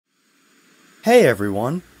Hey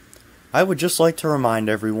everyone! I would just like to remind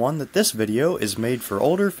everyone that this video is made for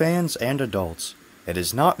older fans and adults. It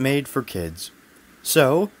is not made for kids.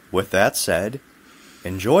 So, with that said,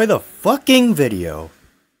 enjoy the fucking video!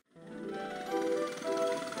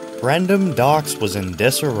 Random Docks was in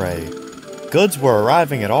disarray. Goods were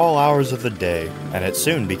arriving at all hours of the day, and it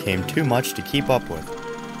soon became too much to keep up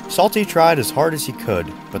with. Salty tried as hard as he could,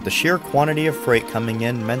 but the sheer quantity of freight coming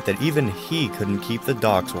in meant that even he couldn't keep the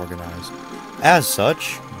docks organized. As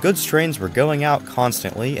such, goods trains were going out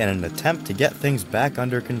constantly in an attempt to get things back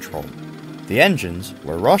under control. The engines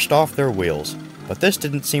were rushed off their wheels, but this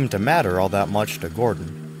didn't seem to matter all that much to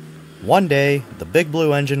Gordon. One day, the Big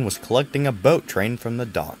Blue engine was collecting a boat train from the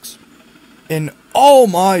docks. "In all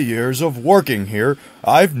my years of working here,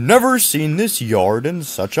 I've never seen this yard in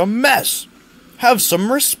such a mess. Have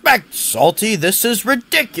some respect, Salty, this is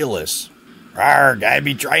ridiculous." "Arrgh, I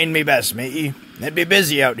be trying me best, matey. It be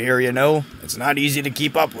busy out here, you know. It's not easy to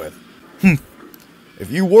keep up with."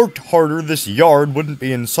 If you worked harder, this yard wouldn't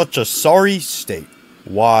be in such a sorry state.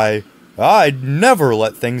 Why, I'd never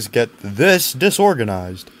let things get this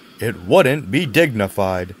disorganized. It wouldn't be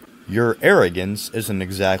dignified. Your arrogance isn't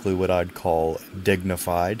exactly what I'd call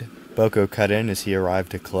dignified. Boko cut in as he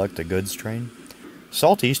arrived to collect a goods train.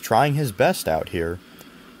 Salty's trying his best out here.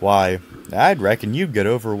 Why, I'd reckon you'd get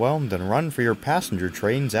overwhelmed and run for your passenger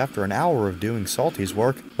trains after an hour of doing Salty's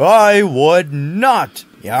work. I would not!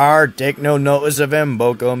 Yar, take no notice of him,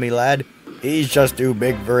 Boko, me lad. He's just too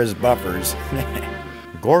big for his buffers.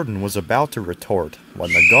 Gordon was about to retort when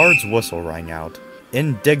the guard's whistle rang out.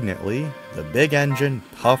 Indignantly, the big engine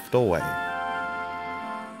puffed away.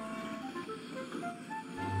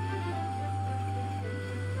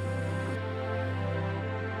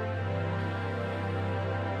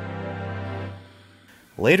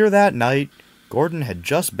 Later that night, Gordon had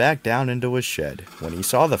just backed down into his shed when he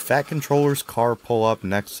saw the Fat Controller's car pull up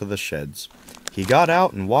next to the sheds. He got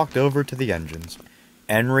out and walked over to the engines.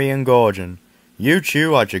 "Henry and Gordon, you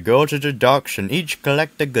two are to go to the docks and each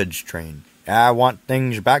collect a goods train. I want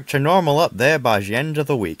things back to normal up there by the end of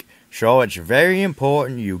the week, so it's very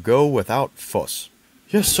important you go without fuss."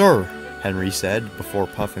 "Yes, sir," Henry said before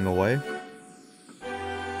puffing away.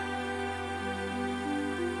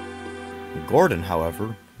 Gordon,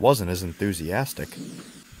 however, wasn't as enthusiastic.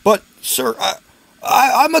 "But, sir,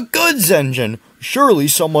 I'm a goods engine. Surely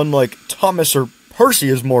someone like Thomas or Percy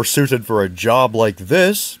is more suited for a job like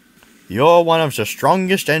this." "You're one of the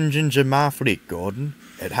strongest engines in my fleet, Gordon.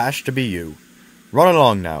 It has to be you. Run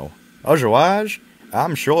along now. Otherwise,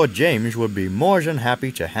 I'm sure James would be more than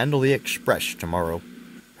happy to handle the express tomorrow."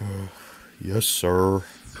 "Yes, sir,"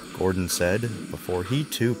 Gordon said, before he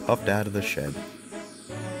too puffed out of the shed.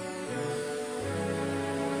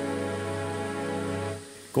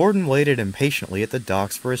 Gordon waited impatiently at the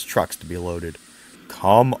docks for his trucks to be loaded.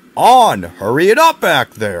 "Come on! Hurry it up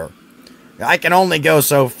back there!" "I can only go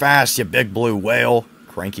so fast, you big blue whale,"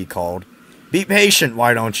 Cranky called. "Be patient,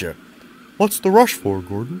 why don't you?" "What's the rush for,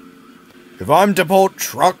 Gordon?" "If I'm to pull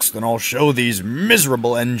trucks, then I'll show these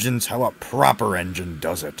miserable engines how a proper engine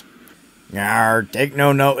does it." "Arr, take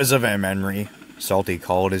no notice of him, Henry," Salty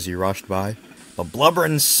called as he rushed by. "The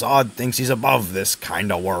blubberin' sod thinks he's above this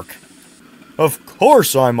kind of work." "Of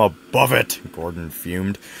course I'm above it," Gordon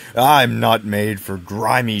fumed. "I'm not made for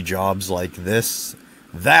grimy jobs like this.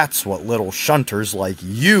 That's what little shunters like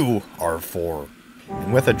you are for."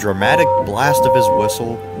 And with a dramatic blast of his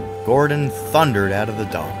whistle, Gordon thundered out of the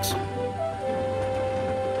docks.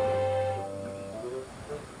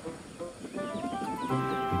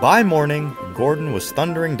 By morning, Gordon was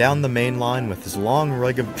thundering down the main line with his long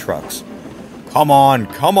rig of trucks. Come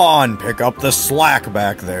on, pick up the slack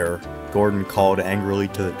back there," Gordon called angrily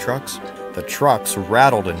to the trucks. The trucks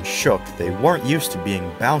rattled and shook. They weren't used to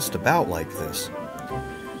being bounced about like this.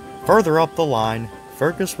 Further up the line,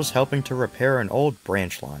 Fergus was helping to repair an old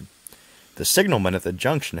branch line. The signalman at the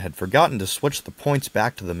junction had forgotten to switch the points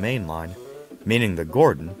back to the main line, meaning that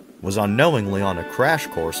Gordon was unknowingly on a crash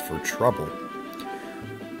course for trouble.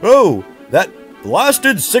 "Oh, that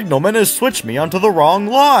blasted signalman has switched me onto the wrong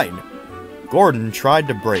line!" Gordon tried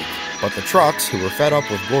to brake, but the trucks, who were fed up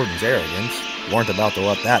with Gordon's arrogance, weren't about to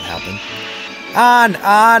let that happen.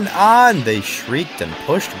 On, they shrieked and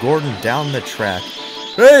pushed Gordon down the track.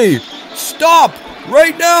 "Hey, stop!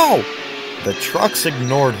 Right now!" The trucks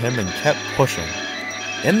ignored him and kept pushing.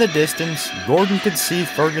 In the distance, Gordon could see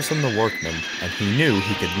Fergus and the workmen, and he knew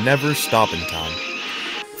he could never stop in time.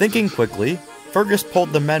 Thinking quickly, Fergus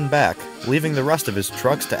pulled the men back, leaving the rest of his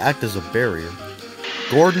trucks to act as a barrier.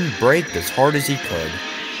 Gordon braked as hard as he could,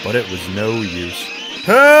 but it was no use.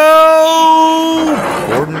 Help!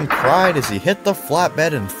 Gordon cried as he hit the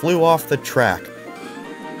flatbed and flew off the track.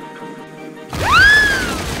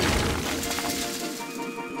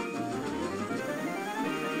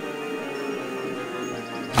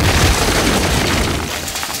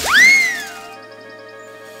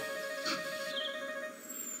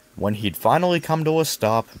 When he'd finally come to a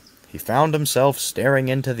stop, he found himself staring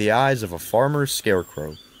into the eyes of a farmer's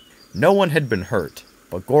scarecrow. No one had been hurt,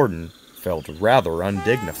 but Gordon felt rather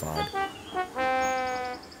undignified.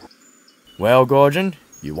 Well, Gordon,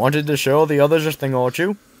 you wanted to show the others a thing or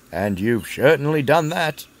two, and you've certainly done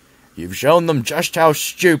that. You've shown them just how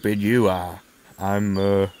stupid you are.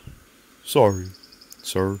 I'm, sorry,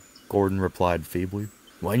 sir, Gordon replied feebly.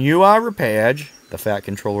 When you are repaired, the Fat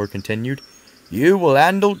Controller continued, you will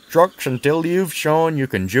handle trucks until you've shown you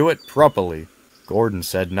can do it properly. Gordon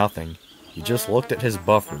said nothing. He just looked at his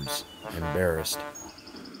buffers, embarrassed.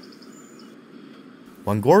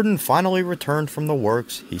 When Gordon finally returned from the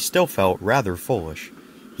works, he still felt rather foolish.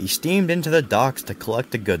 He steamed into the docks to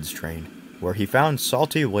collect the goods train, where he found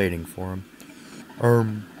Salty waiting for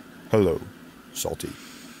him. Hello, Salty.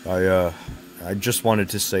 I just wanted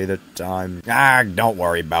to say that don't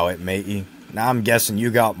worry about it, matey. Now I'm guessing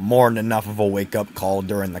you got more than enough of a wake-up call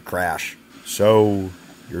during the crash. So,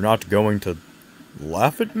 you're not going to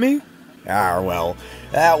laugh at me? Well,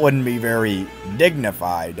 that wouldn't be very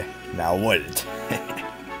dignified, now would it?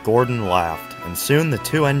 Gordon laughed, and soon the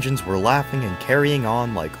two engines were laughing and carrying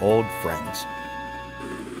on like old friends.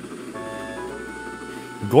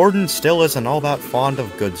 Gordon still isn't all that fond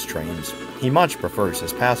of goods trains. He much prefers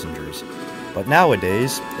his passengers. But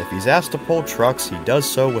nowadays, if he's asked to pull trucks, he does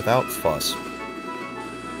so without fuss.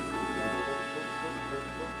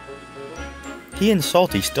 He and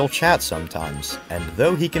Salty still chat sometimes, and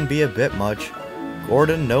though he can be a bit much,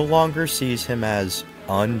 Gordon no longer sees him as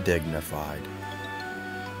undignified.